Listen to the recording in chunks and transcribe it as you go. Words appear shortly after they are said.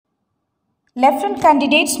Lieutenant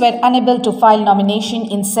candidates were unable to file nomination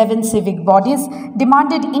in 7 civic bodies,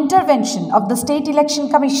 demanded intervention of the State Election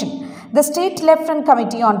Commission. The State Lieutenant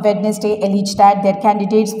Committee on Wednesday alleged that their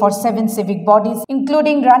candidates for 7 civic bodies,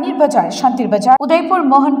 including Ranir Bazar, Shantir Bazar, Udaipur,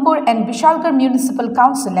 Mohanpur and Vishalgarh Municipal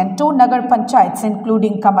Council and 2 Nagar Panchayats,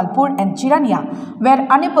 including Kamalpur and Chirania, were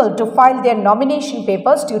unable to file their nomination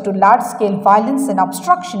papers due to large-scale violence and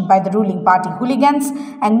obstruction by the ruling party hooligans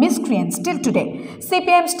and miscreants till today.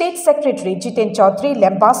 CPM State Secretary Jiten Choudhury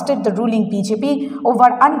lambasted the ruling BJP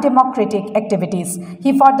over undemocratic activities.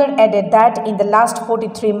 He further added that in the last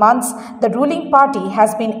 43 months, the ruling party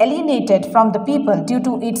has been alienated from the people due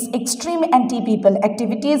to its extreme anti-people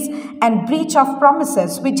activities and breach of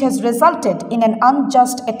promises, which has resulted in an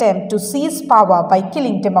unjust attempt to seize power by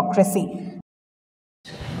killing democracy.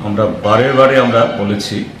 আমরা বারে বারে আমরা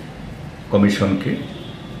বলেছি কমিশনকে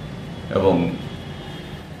এবং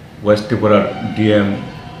West ত্রিপুরার DM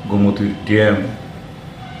গোমতীর DM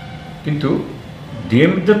কিন্তু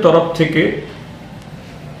ডিএমদের তরফ থেকে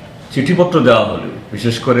চিঠিপত্র দেওয়া হলো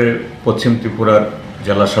বিশেষ করে পশ্চিম ত্রিপুরার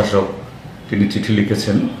জেলা শাসক তিনি চিঠি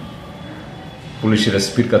লিখেছেন পুলিশের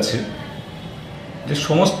এসপির কাছে যে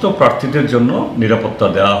সমস্ত প্রার্থীদের জন্য নিরাপত্তা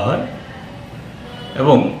দেওয়া হয়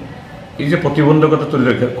এবং এই যে প্রতিবন্ধকতা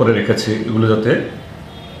তৈরি করে রেখেছে এগুলো যাতে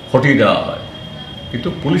হটিয়ে দেওয়া হয় কিন্তু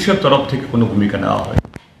পুলিশের তরফ থেকে কোনো ভূমিকা নেওয়া হয়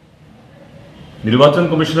নির্বাচন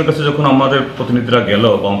কমিশনের কাছে যখন আমাদের প্রতিনিধিরা গেল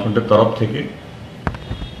বামফ্রন্টের তরফ থেকে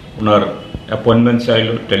ওনার অ্যাপয়েন্টমেন্ট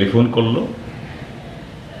চাইলো টেলিফোন করলো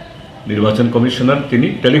নির্বাচন কমিশনার তিনি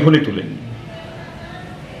টেলিফোনই তুলেন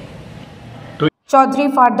Choudhury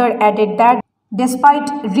further added that despite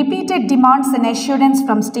repeated demands and assurance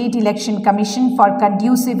from State Election Commission for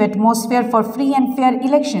conducive atmosphere for free and fair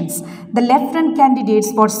elections, the left-front candidates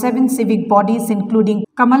for 7 civic bodies including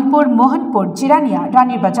Kamalpur, Mohanpur, Chirania,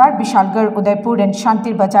 Ranir Bazar, Vishalgarh, Udaipur and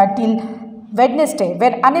Shantir Bazar till Wednesday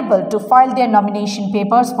were unable to file their nomination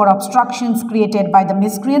papers for obstructions created by the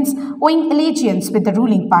miscreants owing allegiance with the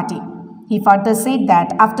ruling party. He further said that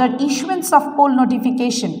after issuance of poll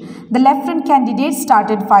notification, the left-front candidates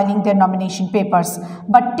started filing their nomination papers.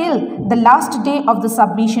 But till the last day of the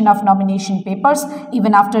submission of nomination papers,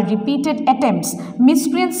 even after repeated attempts,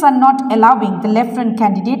 miscreants are not allowing the left-front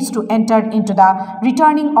candidates to enter into the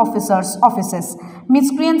returning officers' offices.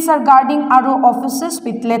 Miscreants are guarding RO offices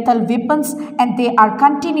with lethal weapons and they are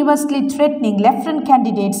continuously threatening left-front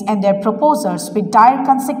candidates and their proposers with dire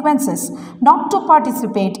consequences not to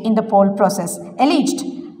participate in the poll process, alleged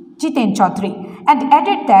Jiten Choudhury, and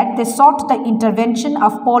added that they sought the intervention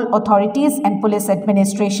of poll authorities and police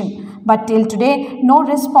administration. But till today, no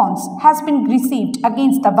response has been received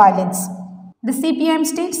against the violence. The CPM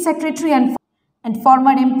State Secretary and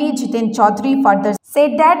former MP Jiten Choudhury further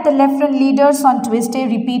said that the left-front leaders on Tuesday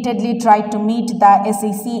repeatedly tried to meet the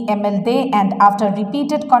SEC MLD and after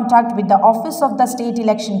repeated contact with the office of the State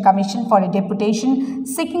Election Commission for a deputation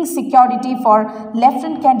seeking security for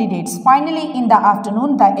left-front candidates, finally in the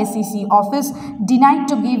afternoon the SEC office denied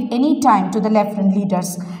to give any time to the left-front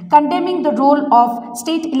leaders. Condemning the role of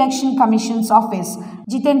State Election Commission's office,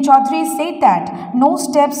 Jiten Choudhury said that no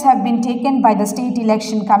steps have been taken by the State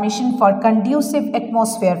Election Commission for conducive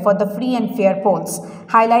atmosphere for the free and fair polls.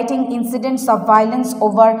 Highlighting incidents of violence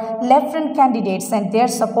over left-front candidates and their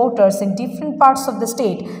supporters in different parts of the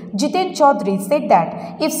state, Jiten Choudhury said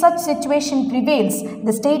that if such situation prevails,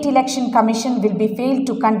 the State Election Commission will be failed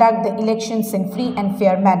to conduct the elections in free and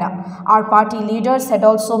fair manner. Our party leaders had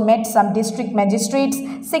also met some district magistrates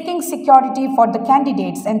seeking security for the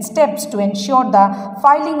candidates and steps to ensure the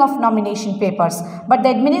filing of nomination papers, but the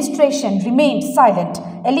administration remained silent,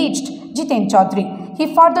 alleged Jiten Choudhury.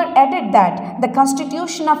 He further added that the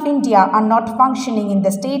Constitution of India are not functioning in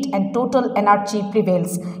the state and total anarchy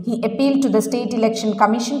prevails. He appealed to the State Election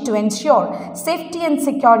Commission to ensure safety and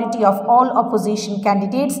security of all opposition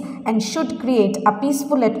candidates and should create a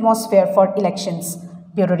peaceful atmosphere for elections.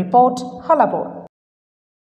 Bureau Report, Hallabol.